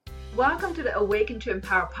Welcome to the Awaken to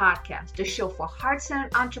Empower podcast, the show for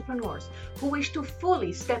heart-centered entrepreneurs who wish to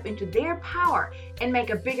fully step into their power and make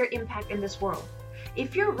a bigger impact in this world.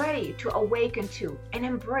 If you're ready to awaken to and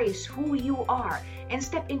embrace who you are and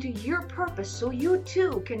step into your purpose so you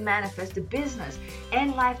too can manifest the business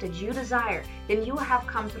and life that you desire, then you have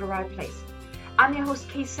come to the right place. I'm your host,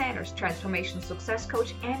 Kay Sanders, Transformation Success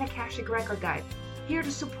Coach and Akashic Record Guide, here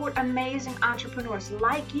to support amazing entrepreneurs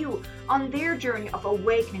like you on their journey of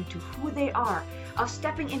awakening to who they are, of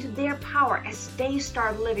stepping into their power as they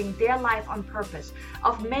start living their life on purpose,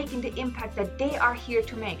 of making the impact that they are here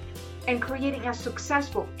to make, and creating a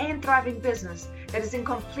successful and thriving business that is in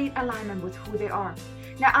complete alignment with who they are.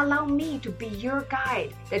 Now allow me to be your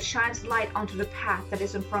guide that shines light onto the path that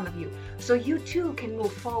is in front of you, so you too can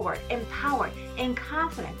move forward, empowered and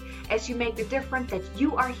confident as you make the difference that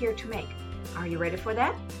you are here to make. Are you ready for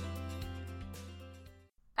that?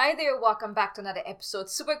 Hi there, welcome back to another episode.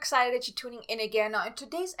 Super excited that you're tuning in again. Now in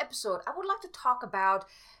today's episode, I would like to talk about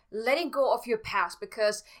letting go of your past,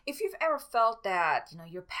 because if you've ever felt that,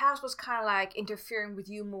 your past was kind of like interfering with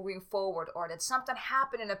you moving forward, or that something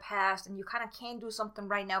happened in the past and you kind of can't do something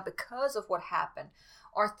right now because of what happened,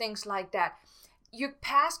 or things like that. Your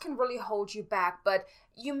past can really hold you back, but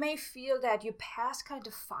you may feel that your past kind of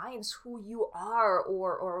defines who you are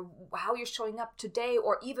or how you're showing up today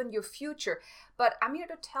or even your future. But I'm here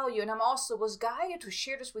to tell you, and I'm also was guided to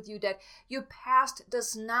share this with you, that your past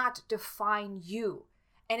does not define you.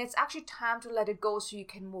 And it's actually time to let it go so you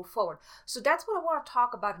can move forward. So that's what I want to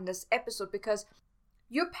talk about in this episode, because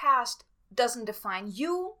your past doesn't define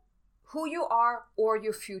you, who you are, or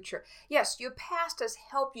your future. Yes, your past has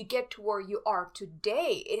helped you get to where you are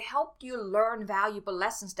today. It helped you learn valuable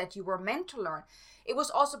lessons that you were meant to learn. It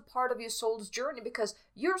was also part of your soul's journey, because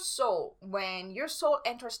your soul, when your soul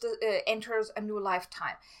enters a new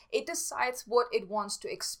lifetime, it decides what it wants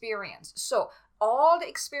to experience. So all the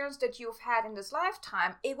experience that you've had in this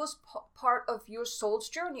lifetime, it was part of your soul's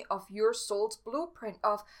journey, of your soul's blueprint,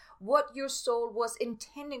 of what your soul was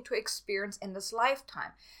intending to experience in this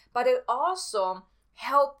lifetime. But it also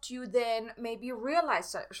helped you then maybe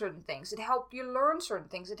realize certain things. It helped you learn certain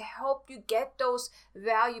things. It helped you get those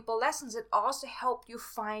valuable lessons. It also helped you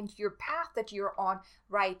find your path that you're on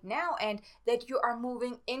right now and that you are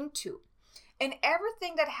moving into. And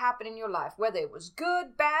everything that happened in your life, whether it was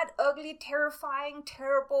good, bad, ugly, terrifying,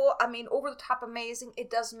 terrible, over the top amazing,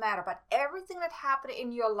 it doesn't matter. But everything that happened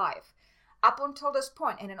in your life up until this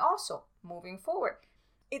point, and then also moving forward,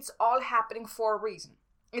 it's all happening for a reason.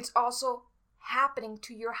 It's also happening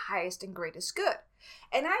to your highest and greatest good.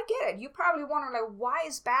 And I get it. You probably wonder, why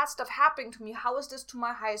is bad stuff happening to me? How is this to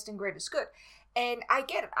my highest and greatest good? And I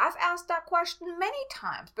get it. I've asked that question many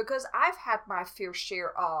times, because I've had my fair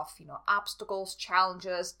share of, obstacles,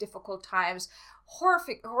 challenges, difficult times,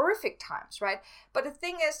 horrific times, right? But the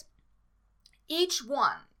thing is, each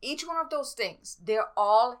one of those things, they're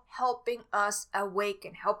all helping us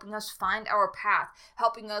awaken, helping us find our path,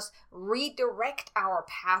 helping us redirect our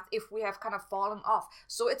path if we have kind of fallen off.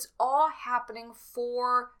 So it's all happening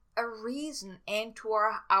for a reason and to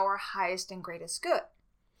our highest and greatest good.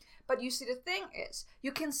 But you see, the thing is,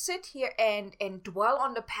 you can sit here and dwell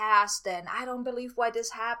on the past, and I don't believe why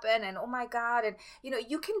this happened, and oh my God, and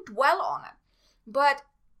you can dwell on it, but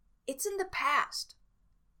it's in the past.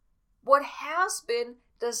 What has been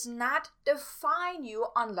does not define you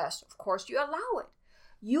unless, of course, you allow it.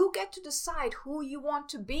 You get to decide who you want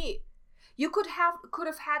to be. You could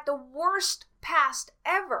have had the worst past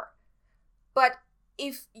ever, but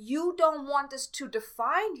if you don't want this to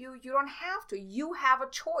define you, you don't have to. You have a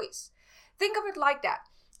choice. Think of it like that.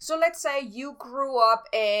 So let's say you grew up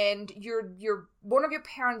and your one of your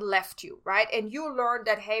parents left you, right? And you learned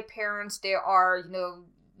that, hey, parents, they are,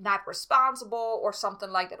 not responsible or something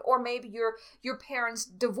like that. Or maybe your parents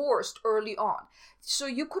divorced early on. So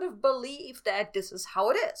you could have believed that this is how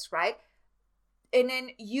it is, right? And then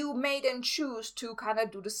you may then choose to kind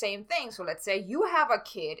of do the same thing. So let's say you have a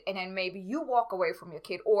kid and then maybe you walk away from your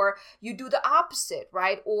kid, or you do the opposite,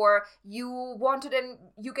 right? Or you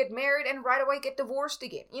get married and right away get divorced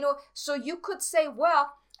again. So you could say,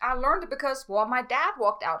 well, I learned it because, my dad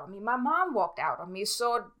walked out on me. My mom walked out on me.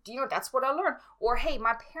 So, that's what I learned. Or, hey,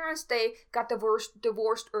 my parents, they got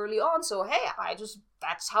divorced early on. So, hey,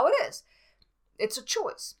 that's how it is. It's a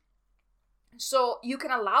choice. So you can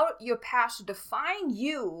allow your past to define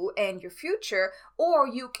you and your future, or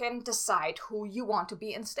you can decide who you want to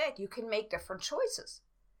be instead. You can make different choices.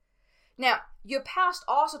 Now, your past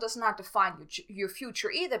also does not define your future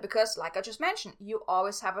either, because like I just mentioned, you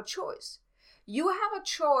always have a choice. You have a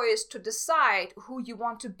choice to decide who you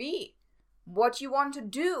want to be, what you want to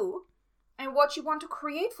do, and what you want to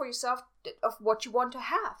create for yourself, of what you want to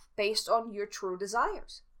have based on your true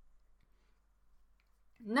desires.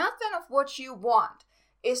 Nothing of what you want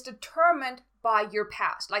is determined by your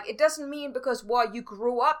past. Like, it doesn't mean because, well, you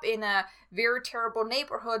grew up in a very terrible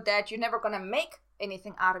neighborhood that you're never going to make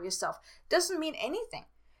anything out of yourself. Doesn't mean anything.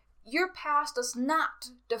 Your past does not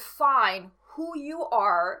define who you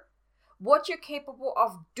are, what you're capable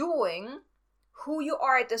of doing, who you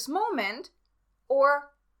are at this moment,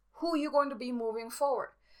 or who you're going to be moving forward.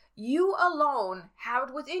 You alone have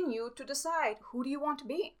it within you to decide who do you want to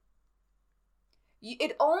be.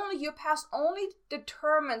 Your past only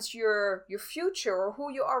determines your future or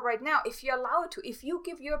who you are right now if you allow it to, if you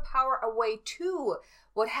give your power away to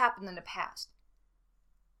what happened in the past.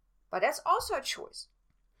 But that's also a choice.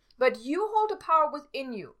 But you hold the power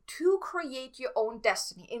within you to create your own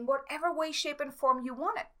destiny in whatever way, shape, and form you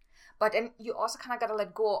want it. But then you also kind of got to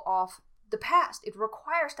let go of the past. It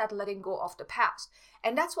requires that letting go of the past.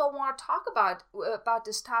 And that's what I want to talk about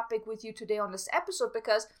this topic with you today on this episode,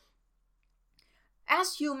 because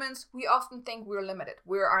as humans, we often think we're limited.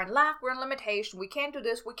 We are in lack, we're in limitation. We can't do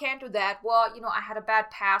this, we can't do that. Well, I had a bad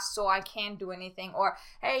past, so I can't do anything. Or,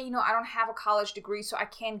 hey, I don't have a college degree, so I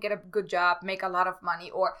can't get a good job, make a lot of money.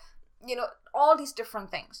 Or, all these different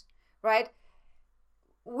things, right?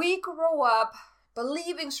 We grow up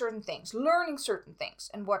believing certain things, learning certain things,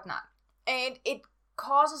 and whatnot. And it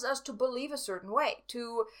causes us to believe a certain way,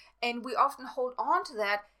 and we often hold on to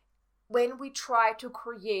that when we try to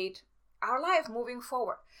create our life moving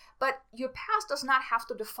forward. But your past does not have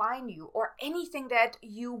to define you or anything that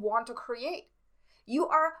you want to create. You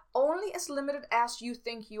are only as limited as you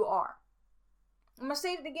think you are. I'm going to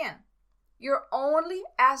say it again. You're only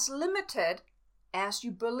as limited as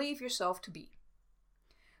you believe yourself to be.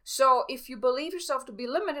 So if you believe yourself to be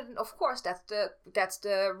limited, of course, that's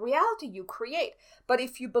the reality you create. But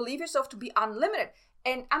if you believe yourself to be unlimited,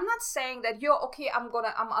 and I'm not saying that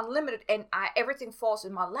I'm unlimited and everything falls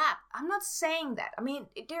in my lap. I'm not saying that. I mean,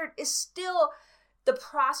 there is still the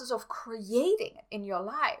process of creating it in your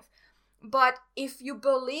life. But if you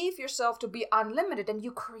believe yourself to be unlimited, then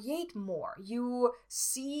you create more. You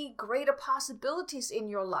see greater possibilities in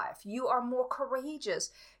your life. You are more courageous.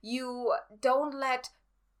 You don't let,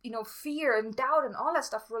 fear and doubt and all that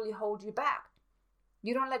stuff really hold you back.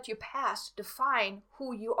 You don't let your past define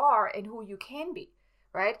who you are and who you can be.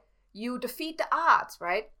 Right? You defeat the odds,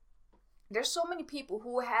 right? There's so many people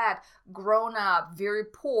who had grown up very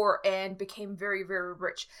poor and became very, very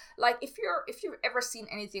rich. Like if you've ever seen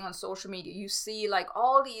anything on social media, you see like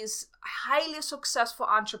all these highly successful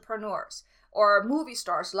entrepreneurs or movie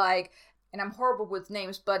stars, like, and I'm horrible with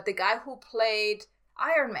names, but the guy who played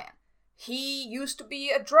Iron Man. He used to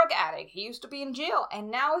be a drug addict. He used to be in jail.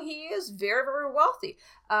 And now he is very, very wealthy.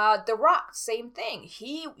 The Rock, same thing.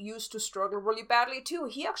 He used to struggle really badly too.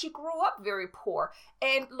 He actually grew up very poor.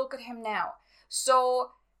 And look at him now.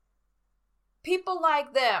 So people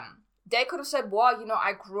like them, they could have said, well,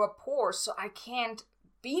 I grew up poor, so I can't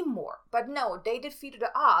be more. But no, they defeated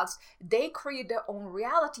the odds. They created their own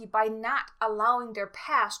reality by not allowing their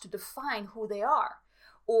past to define who they are.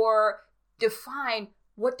 Or define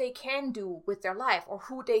what they can do with their life, or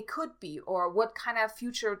who they could be, or what kind of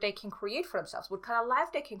future they can create for themselves, what kind of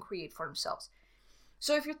life they can create for themselves.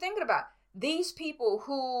 So if you're thinking about these people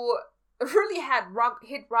who really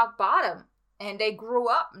hit rock bottom, and they grew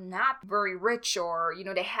up not very rich, or,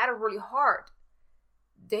 they had it really hard,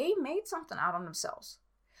 they made something out of themselves.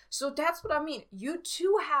 So that's what I mean. You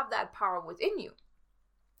too have that power within you.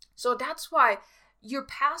 So that's why your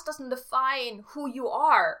past doesn't define who you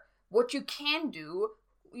are, what you can do,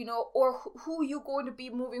 or who you're going to be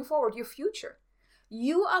moving forward, your future.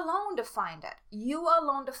 You alone define that. You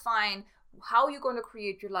alone define how you're going to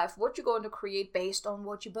create your life, what you're going to create based on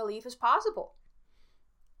what you believe is possible.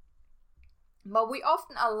 But we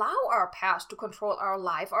often allow our past to control our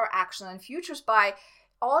life, our actions, and futures by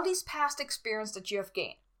all these past experiences that you have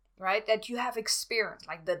gained, right? That you have experienced,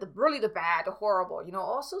 like the really the bad, the horrible,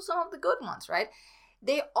 also some of the good ones, right?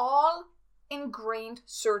 They all ingrained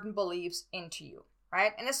certain beliefs into you.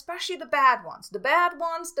 Right? And especially the bad ones. The bad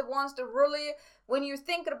ones, the ones that really, when you're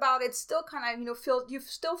thinking about it, still kind of, you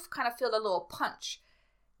still kind of feel a little punch.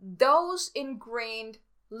 Those ingrained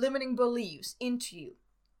limiting beliefs into you.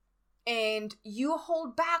 And you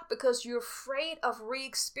hold back because you're afraid of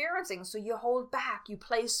re-experiencing. So you hold back, you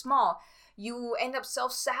play small. You end up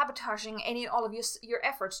self-sabotaging all of your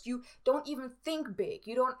efforts. You don't even think big.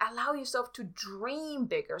 You don't allow yourself to dream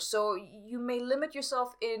bigger. So you may limit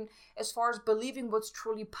yourself in as far as believing what's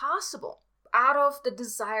truly possible out of the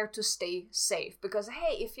desire to stay safe. Because,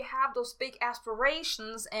 hey, if you have those big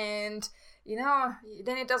aspirations and,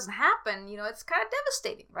 then it doesn't happen, it's kind of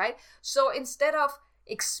devastating, right? So instead of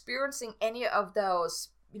experiencing any of those,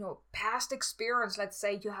 past experience, let's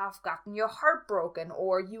say you have gotten your heart broken,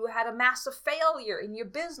 or you had a massive failure in your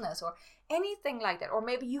business, or anything like that, or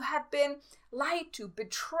maybe you had been lied to,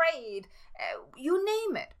 betrayed, you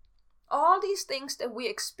name it. All these things that we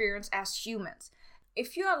experience as humans.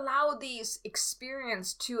 If you allow these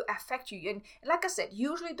experiences to affect you, and like I said,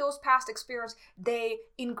 usually those past experiences, they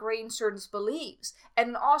ingrain certain beliefs.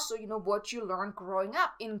 And also, what you learned growing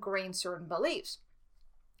up ingrain certain beliefs,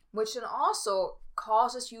 which then also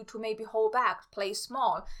causes you to maybe hold back, play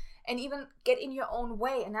small, and even get in your own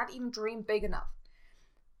way and not even dream big enough.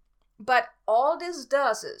 But all this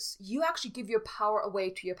does is you actually give your power away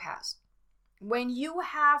to your past. When you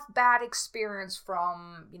have bad experience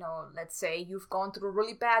from, let's say you've gone through a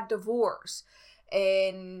really bad divorce,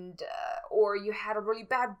 and or you had a really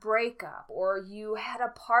bad breakup, or you had a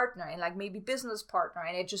partner, and like maybe business partner,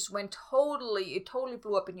 and it just totally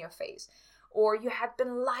blew up in your face, or you had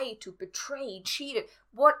been lied to, betrayed, cheated,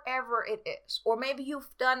 whatever it is, or maybe you've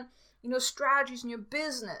done strategies in your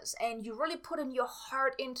business and you really put in your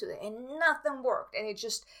heart into it and nothing worked, and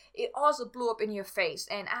it also blew up in your face,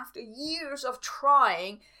 and after years of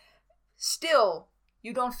trying, still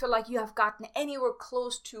you don't feel like you have gotten anywhere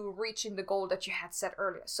close to reaching the goal that you had set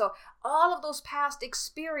earlier. So all of those past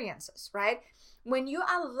experiences, right? When you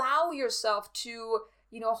allow yourself to,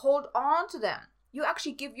 hold on to them, you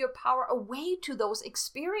actually give your power away to those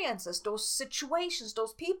experiences, those situations,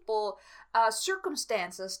 those people,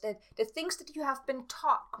 circumstances, the things that you have been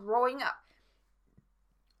taught growing up.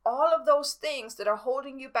 All of those things that are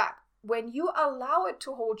holding you back, when you allow it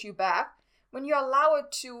to hold you back, when you allow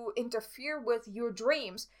it to interfere with your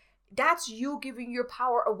dreams, that's you giving your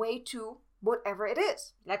power away to whatever it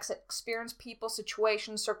is. Like I said, experience, people,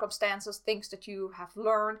 situations, circumstances, things that you have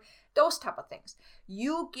learned, those type of things.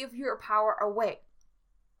 You give your power away.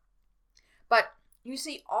 But you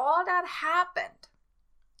see, all that happened,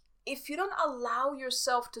 if you don't allow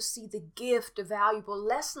yourself to see the gift, the valuable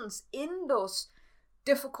lessons in those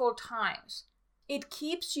difficult times, it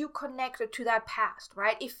keeps you connected to that past,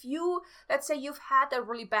 right? If you, let's say you've had a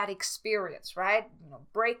really bad experience, right?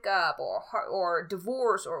 Breakup or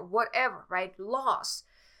divorce or whatever, right? Loss.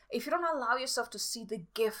 If you don't allow yourself to see the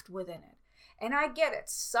gift within it. And I get it.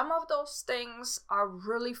 Some of those things are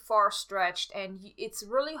really far stretched, and it's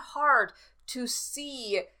really hard to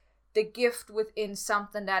see the gift within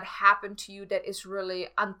something that happened to you that is really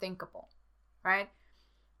unthinkable, right?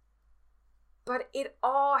 But it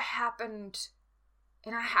all happened,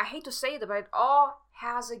 and I hate to say that, but it all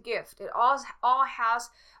has a gift. It all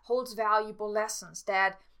holds valuable lessons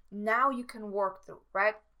that now you can work through,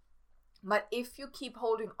 right? But if you keep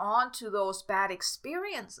holding on to those bad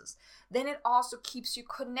experiences, then it also keeps you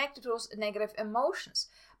connected to those negative emotions.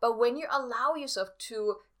 But when you allow yourself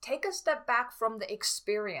to take a step back from the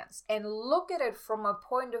experience and look at it from a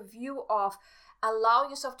point of view of allow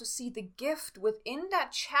yourself to see the gift within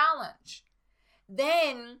that challenge,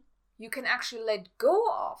 then you can actually let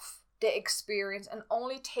go of the experience and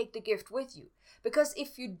only take the gift with you. Because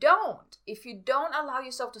if you don't allow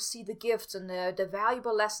yourself to see the gifts and the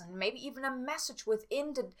valuable lesson, maybe even a message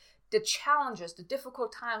within the challenges, the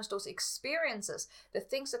difficult times, those experiences, the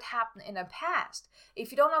things that happened in the past, if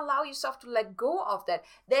you don't allow yourself to let go of that,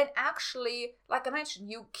 then actually, like I mentioned,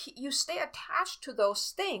 you stay attached to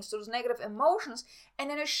those things, those negative emotions, and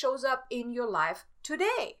then it shows up in your life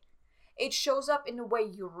today. It shows up in the way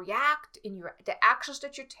you react, in the actions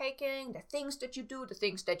that you're taking, the things that you do, the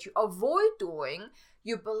things that you avoid doing,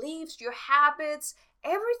 your beliefs, your habits,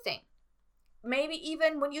 everything. Maybe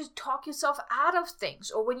even when you talk yourself out of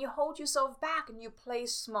things, or when you hold yourself back and you play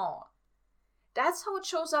small. That's how it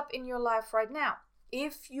shows up in your life right now.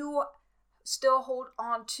 If you still hold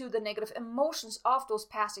on to the negative emotions of those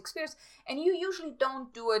past experiences, and you usually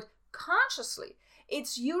don't do it consciously.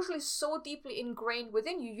 It's usually so deeply ingrained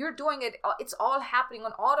within you. You're doing it, it's all happening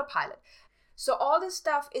on autopilot. So all this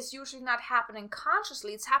stuff is usually not happening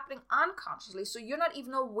consciously, it's happening unconsciously. So you're not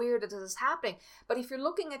even aware that this is happening. But if you're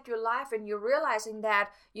looking at your life and you're realizing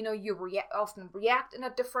that, you often react in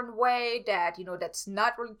a different way, that, that's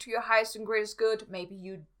not really to your highest and greatest good, maybe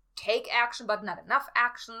you take action but not enough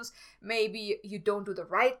actions, maybe you don't do the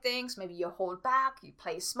right things, maybe you hold back, you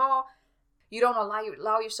play small, you don't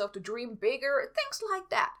allow yourself to dream bigger, things like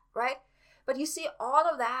that, right? But you see, all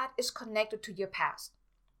of that is connected to your past,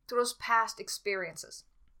 to those past experiences.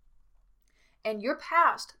 And your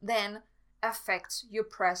past then affects your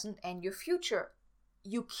present and your future.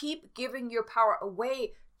 You keep giving your power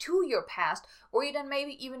away to your past, or you then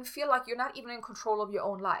maybe even feel like you're not even in control of your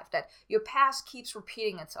own life, that your past keeps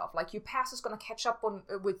repeating itself, like your past is going to catch up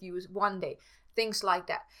with you one day, things like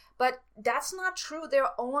that. But that's not true.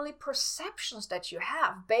 They're only perceptions that you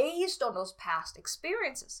have based on those past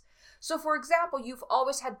experiences. So for example, you've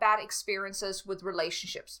always had bad experiences with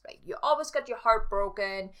relationships. Right? You always got your heart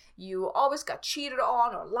broken, you always got cheated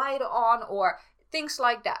on or lied on or things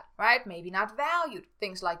like that, right? Maybe not valued,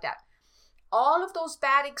 things like that. All of those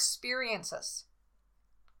bad experiences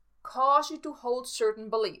cause you to hold certain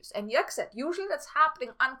beliefs. And like I said, usually that's happening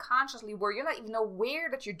unconsciously where you're not even aware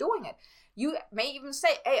that you're doing it. You may even say,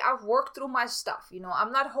 hey, I've worked through my stuff.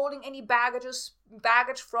 I'm not holding any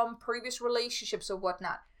baggage from previous relationships or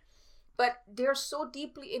whatnot. But they're so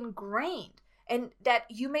deeply ingrained, and that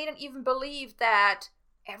you may not even believe that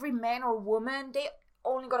every man or woman,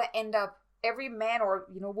 every man or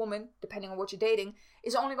woman, depending on what you're dating,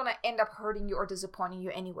 is only going to end up hurting you or disappointing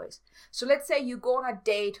you anyways. So let's say you go on a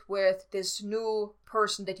date with this new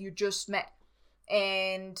person that you just met,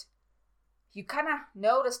 and you kind of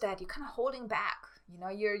notice that you're kind of holding back.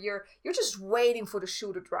 You're just waiting for the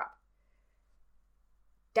shoe to drop.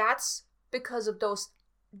 That's because of those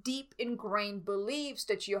deep ingrained beliefs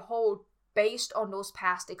that you hold based on those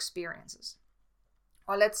past experiences.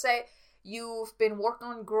 Or let's say you've been working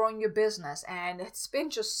on growing your business and it's been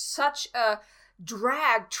just such a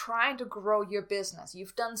drag trying to grow your business.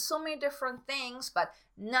 You've done so many different things, but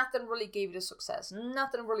nothing really gave you the success.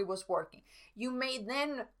 Nothing really was working. You may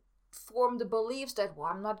then form the beliefs that, well,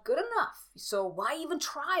 I'm not good enough. So why even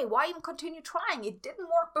try? Why even continue trying? It didn't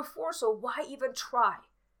work before, so why even try?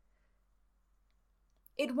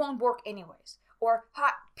 It won't work anyways. Or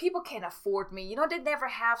people can't afford me. They never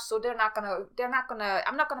have, so I'm not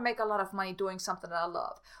gonna make a lot of money doing something that I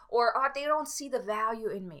love. Or they don't see the value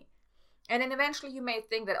in me. And then eventually you may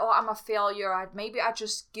think that, I'm a failure. Maybe I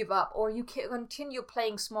just give up. Or you can continue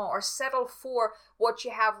playing small or settle for what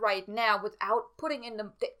you have right now without putting in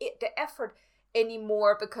the effort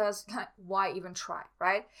anymore, because why even try,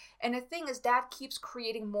 right? And the thing is that keeps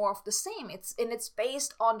creating more of the same. It's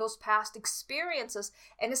based on those past experiences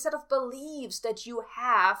and a set of beliefs that you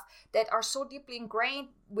have that are so deeply ingrained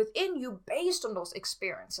within you based on those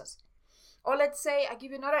experiences. Or let's say, I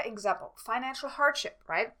give you another example, financial hardship,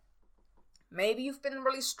 right? Maybe you've been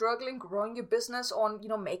really struggling growing your business on,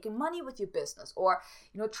 making money with your business, or,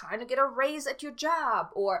 trying to get a raise at your job,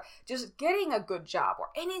 or just getting a good job, or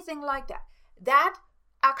anything like that. That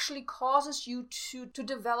actually causes you to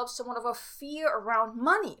develop somewhat of a fear around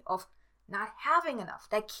money, of not having enough.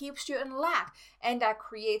 That keeps you in lack, and that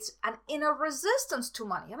creates an inner resistance to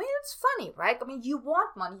money. I mean, it's funny, right? I mean, you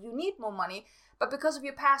want money, you need more money, but because of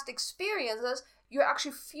your past experiences, you're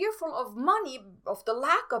actually fearful of money, of the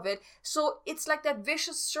lack of it. So it's like that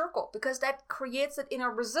vicious circle, because that creates that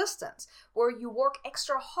inner resistance where you work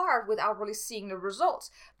extra hard without really seeing the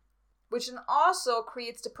results, which then also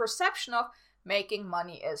creates the perception of making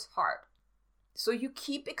money is hard. So you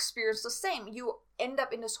keep experiencing the same. You end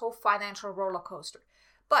up in this whole financial roller coaster.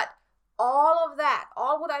 But all of that,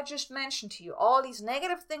 all what I just mentioned to you, all these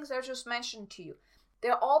negative things that I just mentioned to you,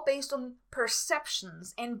 they're all based on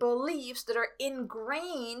perceptions and beliefs that are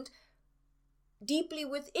ingrained deeply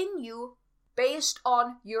within you based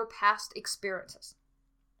on your past experiences.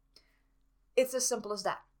 It's as simple as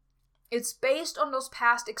that. It's based on those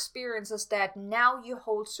past experiences that now you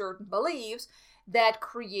hold certain beliefs that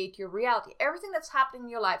create your reality. Everything that's happening in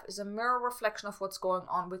your life is a mirror reflection of what's going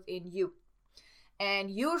on within you. And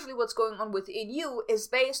usually what's going on within you is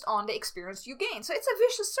based on the experience you gain. So it's a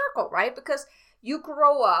vicious circle, right? Because you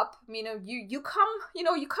grow up, you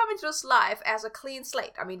come into this life as a clean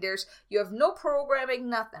slate. I mean, you have no programming,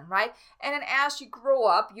 nothing, right? And then as you grow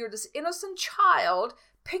up, you're this innocent child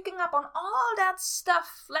picking up on all that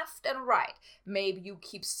stuff left and right. Maybe you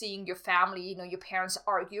keep seeing your family, your parents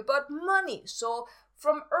argue about money. So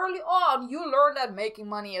from early on, you learn that making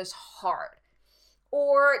money is hard.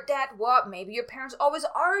 Or that, maybe your parents always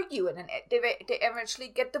argue and then they eventually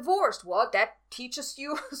get divorced. Well, that teaches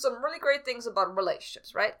you some really great things about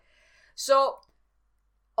relationships, right? So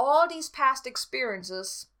all these past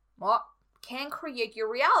experiences, can create your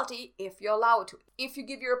reality if you allow it to. If you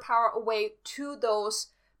give your power away to those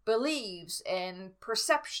beliefs and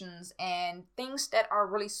perceptions and things that are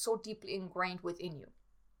really so deeply ingrained within you.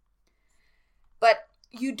 But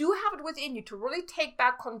you do have it within you to really take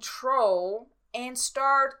back control and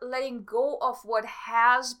start letting go of what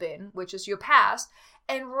has been, which is your past,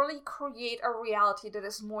 and really create a reality that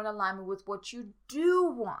is more in alignment with what you do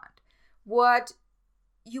want, what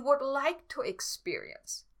you would like to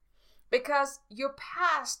experience. Because your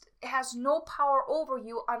past has no power over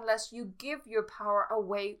you unless you give your power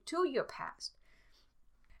away to your past.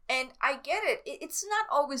 And I get it. It's not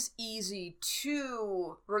always easy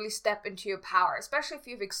to really step into your power, especially if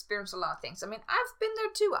you've experienced a lot of things. I mean, I've been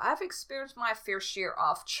there too. I've experienced my fair share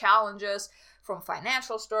of challenges, from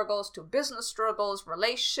financial struggles to business struggles,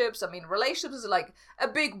 relationships. I mean, relationships is like a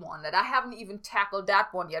big one that I haven't even tackled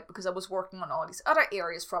that one yet because I was working on all these other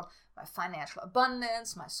areas, from my financial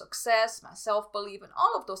abundance, my success, my self-belief, and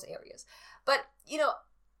all of those areas. But,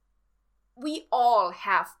 we all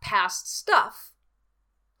have past stuff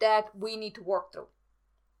that we need to work through,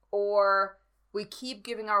 or we keep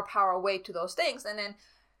giving our power away to those things, and then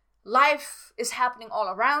life is happening all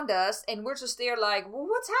around us, and we're just there like, well,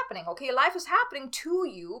 what's happening? Okay, life is happening to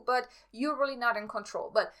you, but you're really not in control.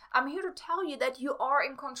 But I'm here to tell you that you are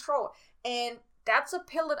in control, and that's a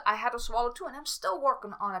pill that I had to swallow too, and I'm still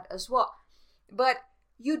working on it as well. But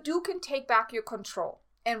you can take back your control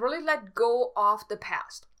and really let go of the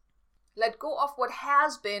past. Let go of what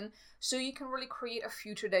has been, so you can really create a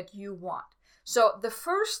future that you want. So the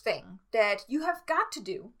first thing that you have got to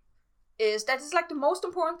do is like the most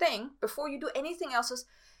important thing before you do anything else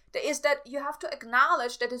is that you have to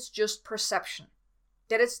acknowledge that it's just perception.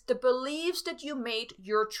 That it's the beliefs that you made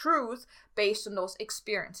your truth based on those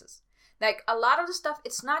experiences. Like a lot of the stuff,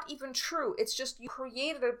 it's not even true. It's just you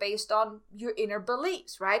created it based on your inner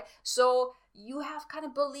beliefs, right? So you have kind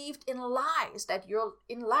of believed in lies, that you're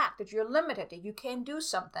in lack, that you're limited, that you can't do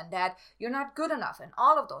something, that you're not good enough, and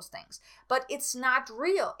all of those things. But it's not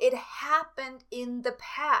real. It happened in the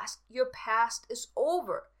past. Your past is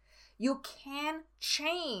over. You can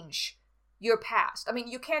change your past. I mean,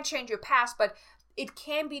 you can't change your past, but it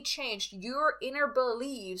can be changed. Your inner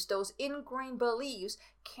beliefs, those ingrained beliefs,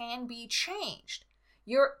 can be changed.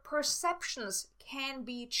 Your perceptions can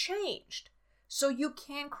be changed. So you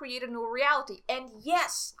can create a new reality. And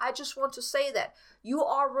yes, I just want to say that you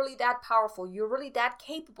are really that powerful. You're really that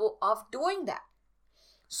capable of doing that.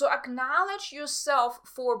 So acknowledge yourself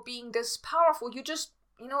for being this powerful. You just,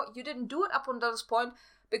 you didn't do it up until this point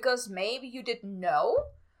because maybe you didn't know,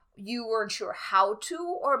 you weren't sure how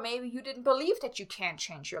to, or maybe you didn't believe that you can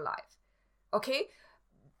change your life. Okay?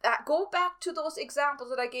 Go back to those examples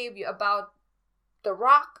that I gave you about The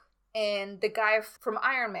Rock and the guy from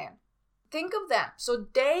Iron Man. Think of them. So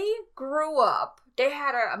they grew up, like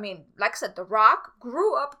I said, The Rock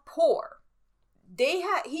grew up poor. He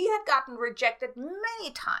had gotten rejected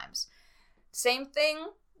many times. Same thing,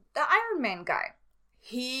 the Iron Man guy.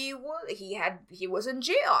 He was in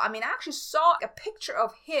jail. I mean, I actually saw a picture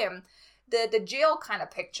of him, the jail kind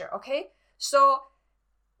of picture, okay? So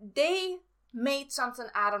they made something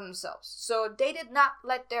out of themselves. So they did not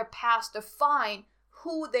let their past define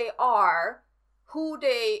who they are, who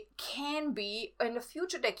they can be, and the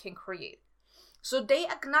future they can create. So they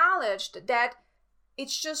acknowledged that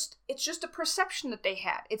it's just a perception that they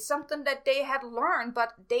had. It's something that they had learned,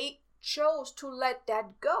 but they chose to let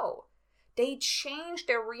that go. They changed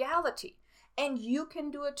their reality. And you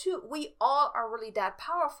can do it too. We all are really that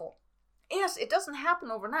powerful. Yes, it doesn't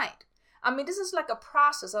happen overnight. I mean, this is like a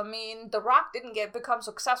process. I mean, The Rock didn't become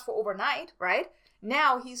successful overnight, right?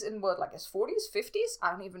 Now he's in his 40s, 50s?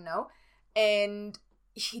 I don't even know. And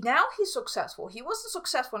now he's successful. He wasn't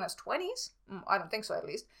successful in his 20s. I don't think so, at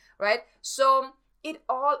least, right? So it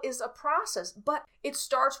all is a process, but it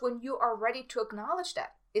starts when you are ready to acknowledge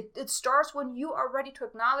that. It starts when you are ready to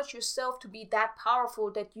acknowledge yourself to be that powerful,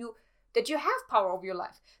 that you have power over your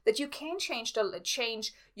life, that you can change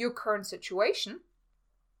your current situation,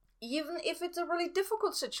 even if it's a really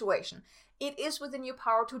difficult situation. It is within your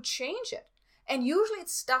power to change it. And usually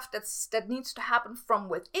it's stuff that needs to happen from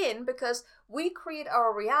within, because we create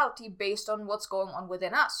our reality based on what's going on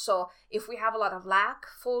within us. So if we have a lot of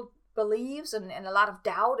lackful beliefs and a lot of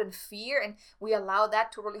doubt and fear, and we allow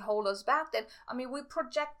that to really hold us back, then, we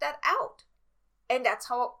project that out. And that's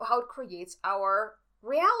how it creates our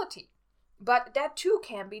reality. But that too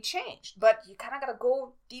can be changed. But you kind of got to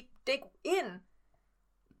go deep, dig in.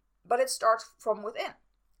 But it starts from within.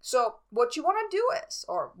 So what you want to do is,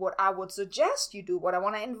 or what I would suggest you do, what I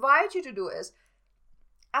want to invite you to do is,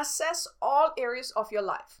 assess all areas of your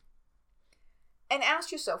life. And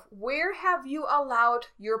ask yourself, where have you allowed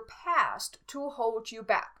your past to hold you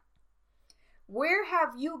back? Where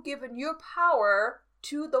have you given your power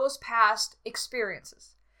to those past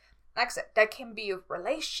experiences? Like I said, that can be of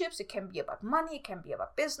relationships, it can be about money, it can be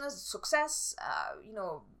about business, success,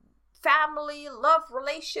 family, love,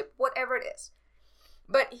 relationship, whatever it is.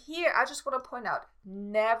 But here, I just want to point out,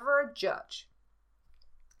 never judge.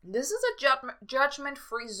 This is a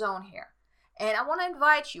judgment-free zone here. And I want to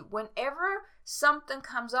invite you, whenever something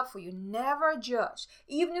comes up for you, never judge.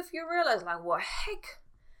 Even if you realize, like, well, heck,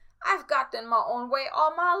 I've gotten my own way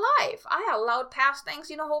all my life. I allowed past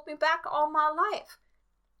things, hold me back all my life.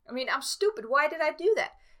 I mean, I'm stupid. Why did I do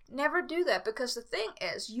that? Never do that, because the thing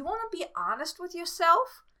is, you want to be honest with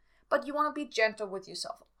yourself, but you want to be gentle with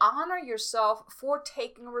yourself. Honor yourself for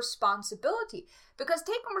taking responsibility, because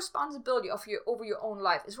taking responsibility over your own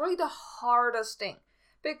life is really the hardest thing,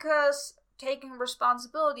 because taking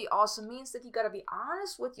responsibility also means that you got to be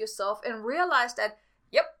honest with yourself and realize that,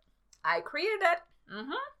 yep, I created it.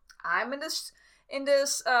 I'm in this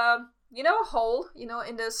hole,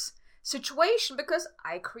 in this situation because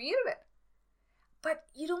I created it. But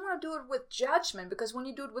you don't want to do it with judgment, because when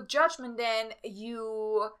you do it with judgment, then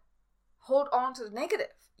you hold on to the negative.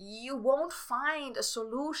 You won't find a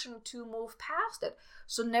solution to move past it.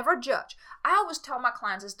 So never judge. I always tell my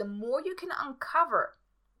clients is the more you can uncover,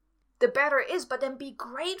 the better it is. But then be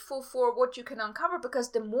grateful for what you can uncover,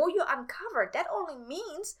 because the more you uncover, that only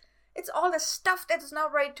means it's all the stuff that is now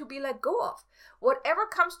ready to be let go of. Whatever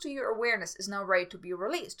comes to your awareness is now ready to be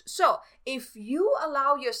released. So if you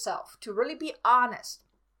allow yourself to really be honest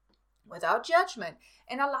without judgment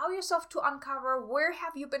and allow yourself to uncover where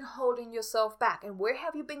have you been holding yourself back and where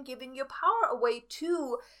have you been giving your power away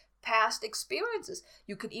to past experiences.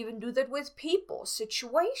 You could even do that with people,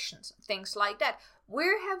 situations, things like that.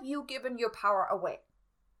 Where have you given your power away?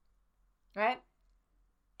 Right?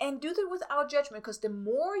 And do that without judgment, because the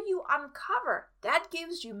more you uncover, that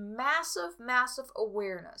gives you massive, massive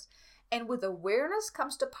awareness. And with awareness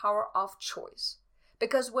comes the power of choice.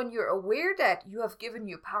 Because when you're aware that you have given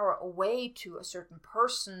your power away to a certain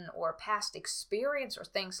person or past experience or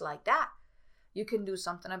things like that, you can do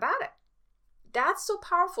something about it. That's so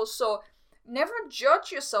powerful. So never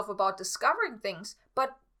judge yourself about discovering things,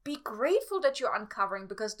 but be grateful that you're uncovering,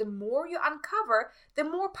 because the more you uncover, the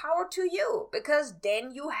more power to you, because then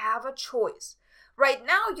you have a choice. Right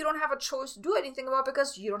now, you don't have a choice to do anything about it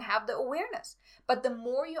because you don't have the awareness. But the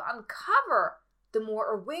more you uncover, the more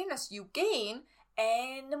awareness you gain,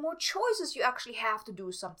 and the more choices you actually have to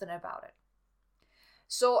do something about it.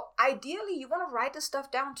 So ideally, you want to write this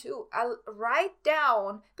stuff down too. I'll write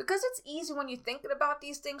down, because it's easy when you're thinking about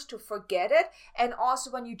these things to forget it. And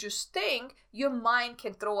also when you just think, your mind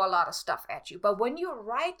can throw a lot of stuff at you. But when you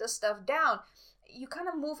write the stuff down, you kind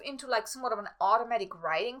of move into like somewhat of an automatic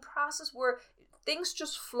writing process where things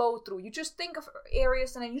just flow through. You just think of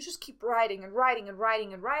areas and then you just keep writing and writing and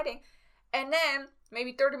writing and writing. And then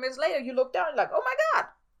maybe 30 minutes later, you look down and like, oh my God,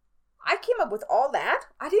 I came up with all that.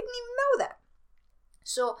 I didn't even know that.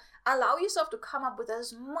 So allow yourself to come up with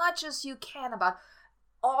as much as you can about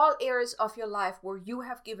all areas of your life where you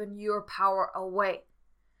have given your power away.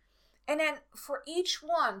 And then for each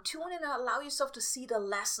one, tune in and allow yourself to see the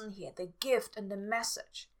lesson here, the gift and the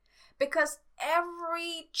message. Because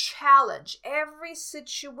every challenge, every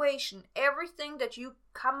situation, everything that you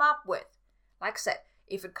come up with, like I said,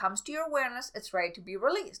 if it comes to your awareness, it's ready to be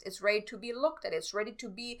released. It's ready to be looked at. It's ready to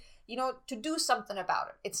be, to do something about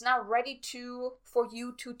it. It's now ready for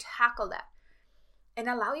you to tackle that. And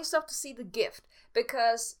allow yourself to see the gift,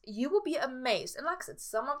 because you will be amazed. And like I said,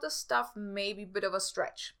 some of the stuff may be a bit of a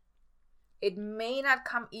stretch. It may not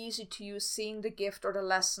come easy to you seeing the gift or the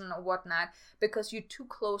lesson or whatnot, because you're too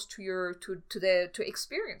close to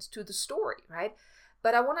experience, to the story, right?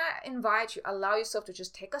 But I want to invite you, allow yourself to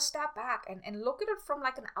just take a step back and look at it from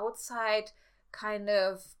like an outside kind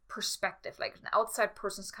of perspective, like an outside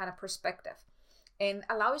person's kind of perspective. And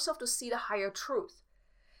allow yourself to see the higher truth.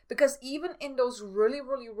 Because even in those really,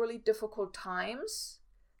 really, really difficult times,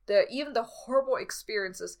 even the horrible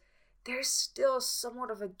experiences, there's still somewhat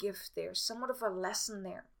of a gift there, somewhat of a lesson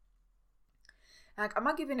there. Like, I'm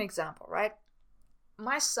going to give you an example, right?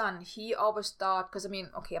 My son, he always thought, because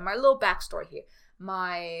my little backstory here.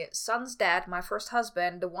 My son's dad, my first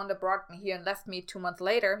husband, the one that brought me here and left me 2 months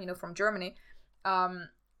later, from Germany,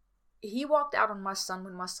 he walked out on my son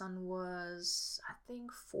when my son was, I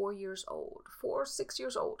think, 4 or 6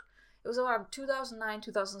 years old. It was around 2009,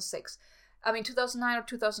 2006. 2009 or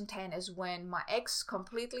 2010 is when my ex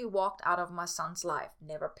completely walked out of my son's life.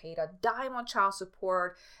 Never paid a dime on child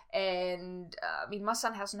support. And, my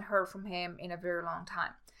son hasn't heard from him in a very long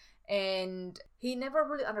time. And he never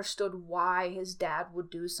really understood why his dad would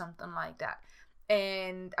do something like that.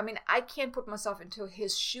 And I can't put myself into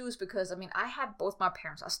his shoes, because I had both my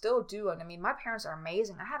parents. I still do. And my parents are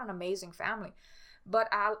amazing. I had an amazing family. But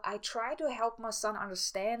I try to help my son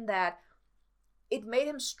understand that it made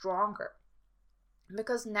him stronger,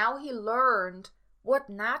 because now he learned what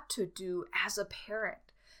not to do as a parent.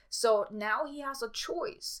 So now he has a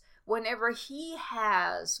choice. whenever he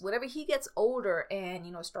gets older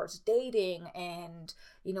and, starts dating and,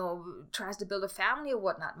 tries to build a family or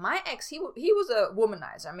whatnot. My ex, he was a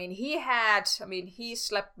womanizer. He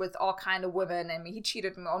slept with all kind of women. He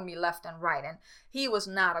cheated on me left and right. And he was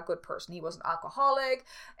not a good person. He was an alcoholic.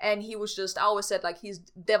 And he was just, I always said, like, he's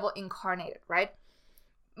devil incarnated, right?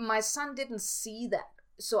 My son didn't see that.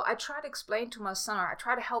 So I try to explain to my son, or I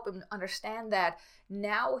try to help him understand that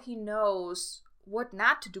now he knows what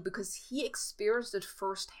not to do because he experienced it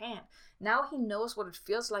firsthand. Now he knows what it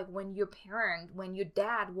feels like when your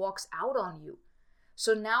dad walks out on you.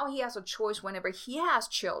 So now he has a choice whenever he has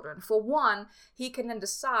children. For one, he can then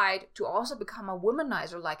decide to also become a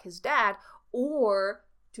womanizer like his dad, or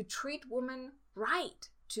to treat women right,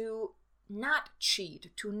 to not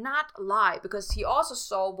cheat, to not lie, because he also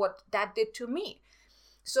saw what that did to me.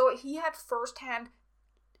 So he had firsthand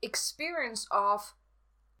experience of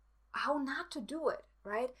how not to do it,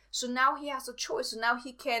 right? So now he has a choice. So now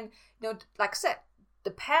he can, like I said,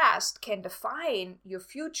 the past can define your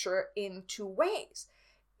future in two ways.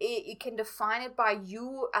 It can define it by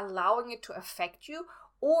you allowing it to affect you,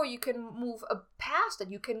 or you can move past it.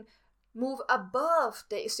 You can move above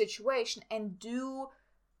the situation and do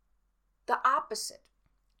the opposite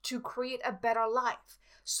to create a better life.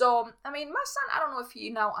 So, my son, I don't know if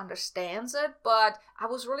he now understands it, but I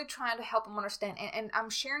was really trying to help him understand. And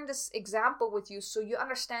I'm sharing this example with you so you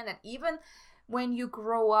understand that even when you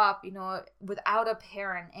grow up, without a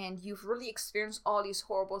parent and you've really experienced all these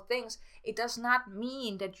horrible things, it does not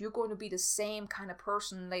mean that you're going to be the same kind of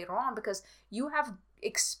person later on, because you have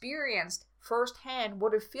experienced firsthand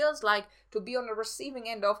what it feels like to be on the receiving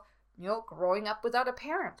end of, growing up without a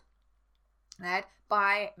parent. Right?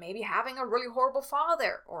 By maybe having a really horrible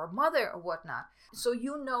father or mother or whatnot. So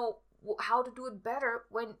you know how to do it better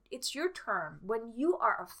when it's your turn, when you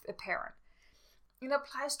are a parent. It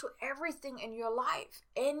applies to everything in your life.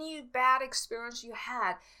 Any bad experience you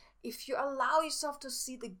had, if you allow yourself to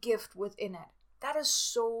see the gift within it, that is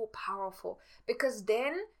so powerful, because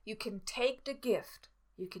then you can take the gift,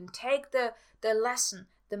 you can take the lesson,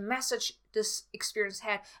 the message this experience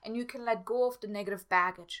had, and you can let go of the negative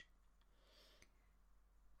baggage.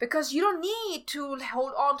 Because you don't need to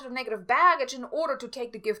hold on to the negative baggage in order to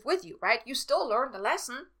take the gift with you, right? You still learn the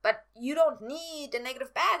lesson, but you don't need the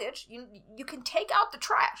negative baggage. You can take out the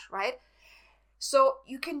trash, right? So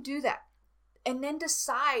you can do that. And then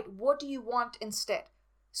decide, what do you want instead?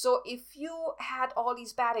 So if you had all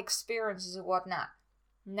these bad experiences and whatnot,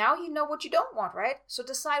 now you know what you don't want, right? So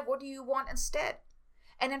decide, what do you want instead?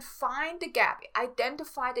 And then find the gap.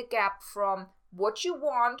 Identify the gap from what you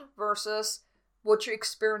want versus what you're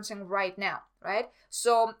experiencing right now, right?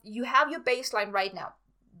 So you have your baseline right now.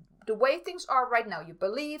 The way things are right now, your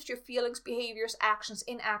beliefs, your feelings, behaviors, actions,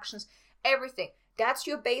 inactions, everything. That's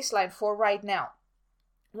your baseline for right now.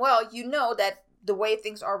 Well, you know that the way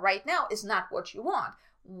things are right now is not what you want.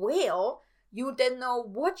 Well, you then know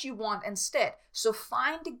what you want instead. So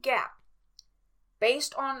find the gap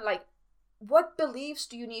based on, like, what beliefs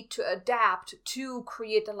do you need to adapt to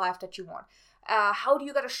create the life that you want? How do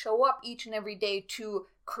you got to show up each and every day to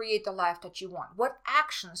create the life that you want? What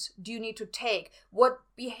actions do you need to take? What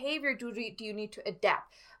behavior do you need to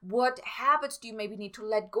adapt? What habits do you maybe need to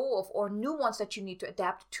let go of, or new ones that you need to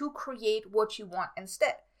adapt to create what you want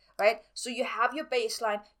instead, right? So you have your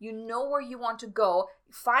baseline, you know where you want to go,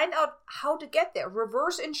 find out how to get there,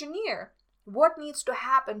 reverse engineer what needs to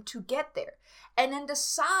happen to get there, and then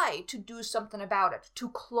decide to do something about it, to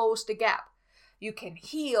close the gap. You can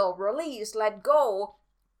heal, release, let go,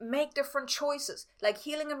 make different choices, like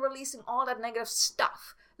healing and releasing all that negative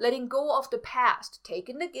stuff, letting go of the past,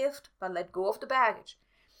 taking the gift, but let go of the baggage,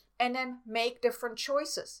 and then make different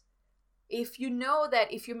choices. If you know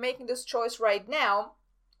that if you're making this choice right now,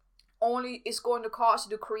 only is going to cause you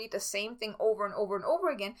to create the same thing over and over and over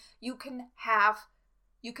again, you can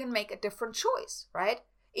make a different choice, right?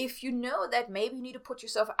 If you know that maybe you need to put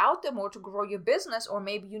yourself out there more to grow your business, or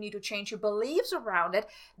maybe you need to change your beliefs around it,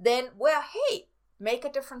 then, well, hey, make a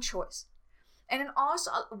different choice. And then also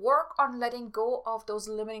work on letting go of those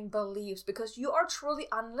limiting beliefs, because you are truly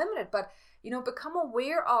unlimited. But, become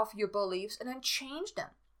aware of your beliefs and then change them.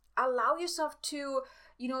 Allow yourself to,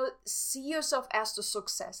 see yourself as the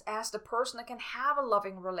success, as the person that can have a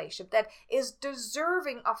loving relationship, that is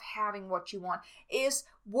deserving of having what you want, is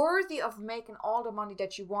worthy of making all the money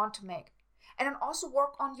that you want to make. And then also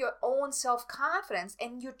work on your own self-confidence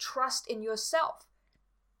and your trust in yourself.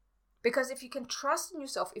 Because if you can trust in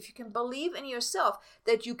yourself, if you can believe in yourself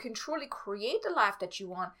that you can truly create the life that you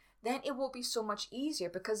want, then it will be so much easier,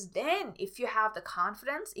 because then if you have the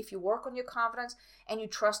confidence, if you work on your confidence and you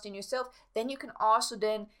trust in yourself, then you can also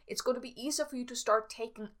it's going to be easier for you to start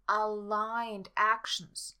taking aligned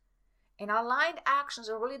actions. And aligned actions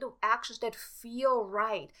are really the actions that feel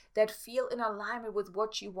right, that feel in alignment with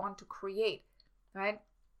what you want to create, right?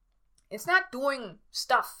 It's not doing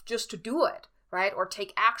stuff just to do it, right? Or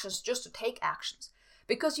take actions just to take actions.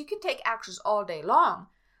 Because you can take actions all day long,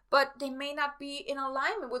 but they may not be in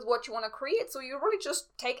alignment with what you want to create. So you really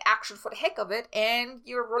just take action for the heck of it, and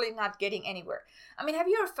you're really not getting anywhere. I mean, have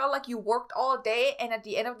you ever felt like you worked all day and at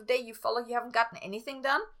the end of the day you felt like you haven't gotten anything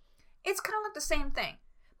done? It's kind of like the same thing.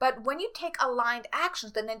 But when you take aligned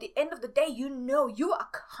actions, then at the end of the day, you know you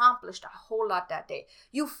accomplished a whole lot that day.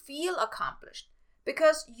 You feel accomplished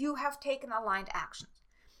because you have taken aligned actions.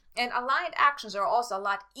 And aligned actions are also a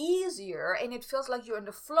lot easier, and it feels like you're in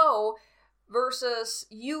the flow, versus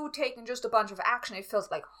you taking just a bunch of action. It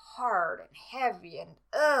feels like hard and heavy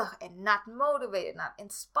and not motivated, not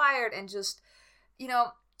inspired, and just,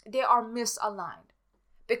 they are misaligned.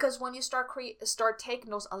 Because when you start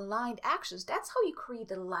taking those aligned actions, that's how you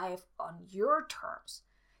create a life on your terms.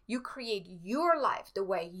 You create your life the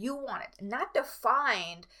way you want it, not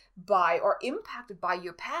defined by or impacted by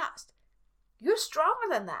your past. You're stronger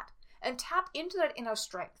than that, and tap into that inner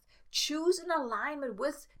strength. Choose an alignment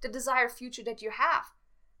with the desired future that you have.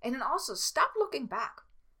 And then also stop looking back.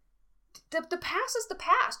 The past is the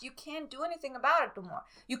past. You can't do anything about it no more.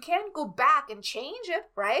 You can't go back and change it,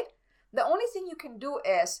 right? The only thing you can do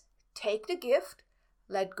is take the gift,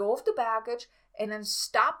 let go of the baggage, and then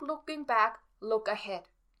stop looking back, look ahead.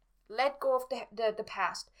 Let go of the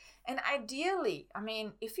past. And ideally,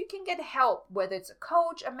 if you can get help, whether it's a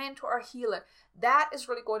coach, a mentor, or a healer, that is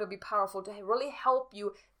really going to be powerful to really help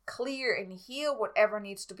you clear and heal whatever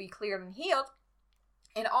needs to be cleared and healed.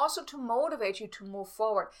 And also to motivate you to move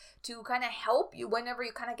forward, to kind of help you whenever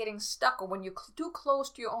you're kind of getting stuck, or when you're too close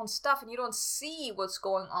to your own stuff and you don't see what's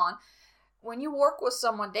going on. When you work with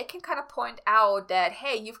someone, they can kind of point out that,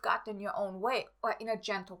 hey, you've gotten your own way, or in a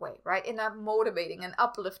gentle way, right? In a motivating and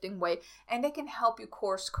uplifting way. And they can help you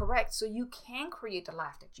course correct so you can create the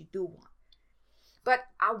life that you do want. But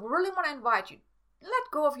I really want to invite you,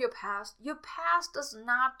 let go of your past. Your past does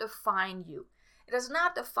not define you. It does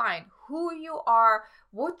not define who you are,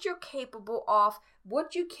 what you're capable of,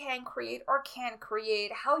 what you can create or can't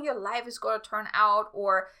create, how your life is going to turn out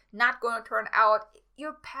or not going to turn out.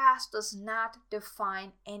 Your past does not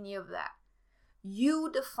define any of that. You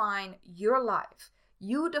define your life.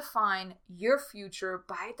 You define your future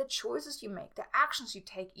by the choices you make, the actions you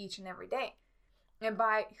take each and every day, and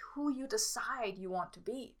by who you decide you want to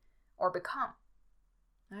be or become.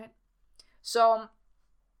 Right? So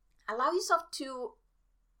allow yourself to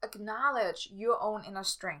acknowledge your own inner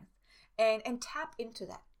strength and tap into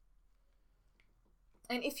that.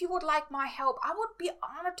 And if you would like my help, I would be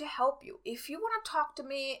honored to help you. If you want to talk to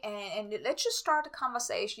me and let's just start a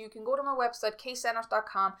conversation, you can go to my website,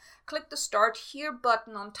 ksanders.com, click the Start Here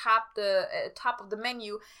button on top of the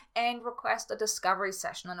menu, and request a discovery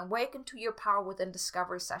session, an Awaken to Your Power Within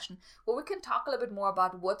discovery session, where we can talk a little bit more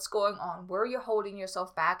about what's going on, where you're holding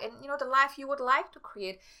yourself back, and the life you would like to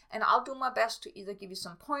create. And I'll do my best to either give you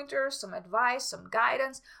some pointers, some advice, some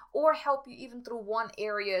guidance, or help you even through one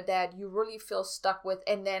area that you really feel stuck with.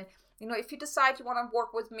 And then, if you decide you want to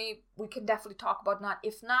work with me, we can definitely talk about that.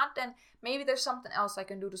 If not, then maybe there's something else I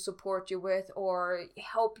can do to support you with, or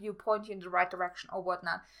help you, point you in the right direction or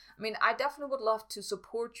whatnot. I definitely would love to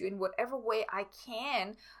support you in whatever way I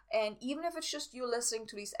can. And even if it's just you listening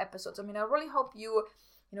to these episodes, I really hope you,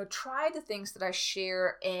 try the things that I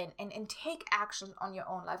share and take action on your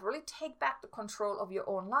own life. Really take back the control of your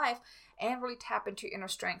own life and really tap into your inner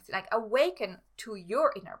strength. Like, awaken to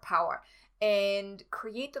your inner power and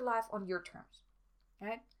create the life on your terms,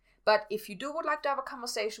 right? But if you would like to have a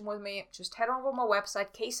conversation with me, just head over to my website,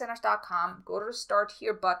 ksanders.com, go to the Start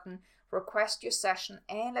Here button, request your session,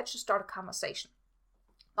 and let's just start a conversation.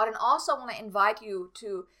 But I also want to invite you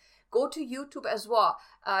to go to YouTube as well.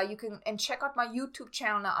 You can check out my YouTube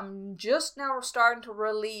channel now. I'm just now starting to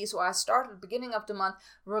release, or I started at the beginning of the month,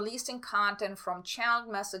 releasing content from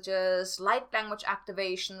channeled messages, light language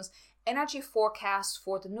activations, energy forecasts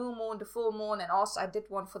for the new moon, the full moon, and also I did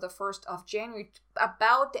one for the 1st of January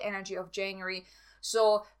about the energy of January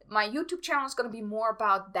So my YouTube channel is going to be more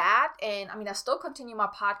about that. And I mean, I still continue my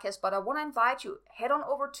podcast, but I want to invite you, head on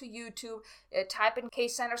over to YouTube, type in Kay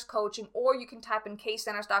Sanders Coaching, or you can type in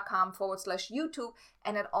kaysanders.com/YouTube,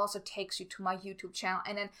 and it also takes you to my YouTube channel.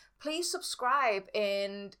 And then please subscribe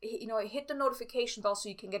and, hit the notification bell so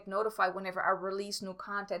you can get notified whenever I release new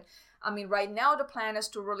content. I mean, right now the plan is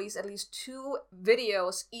to release at least 2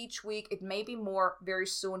 videos each week. It may be more very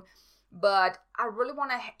soon, but I really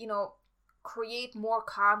want to, create more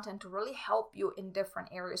content to really help you in different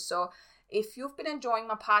areas. So if you've been enjoying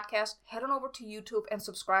my podcast, head on over to YouTube and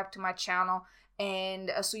subscribe to my channel,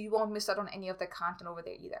 and so you won't miss out on any of the content over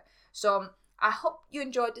there either. So I hope you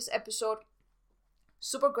enjoyed this episode.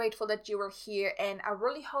 Super grateful that you were here, and I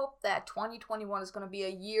really hope that 2021 is going to be a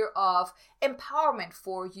year of empowerment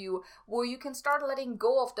for you, where you can start letting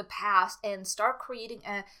go of the past and start creating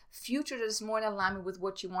a future that is more in alignment with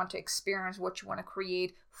what you want to experience, what you want to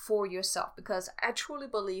create for yourself, because I truly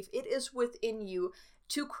believe it is within you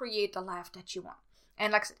to create the life that you want.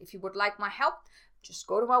 And like I said, if you would like my help, just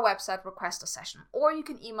go to my website, request a session, or you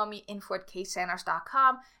can email me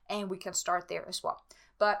info@kaysanders.com, and we can start there as well.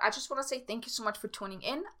 But I just want to say thank you so much for tuning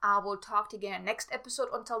in. I will talk to you again next episode.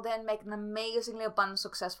 Until then, make an amazingly abundant,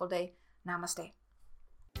 successful day. Namaste.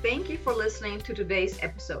 Thank you for listening to today's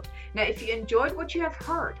episode. Now, if you enjoyed what you have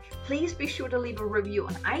heard, please be sure to leave a review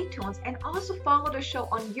on iTunes and also follow the show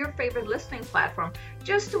on your favorite listening platform,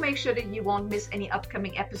 just to make sure that you won't miss any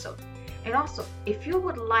upcoming episodes. And also, if you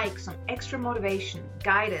would like some extra motivation,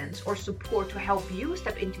 guidance, or support to help you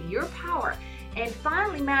step into your power and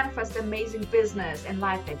finally manifest the amazing business and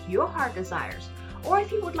life that your heart desires, or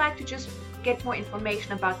if you would like to just get more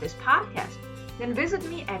information about this podcast, then visit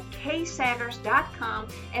me at kaysanders.com,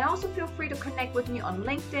 and also feel free to connect with me on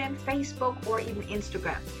LinkedIn, Facebook, or even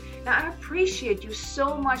Instagram. Now, I appreciate you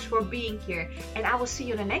so much for being here, and I will see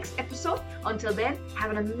you in the next episode. Until then,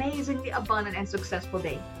 have an amazingly abundant and successful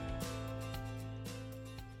day.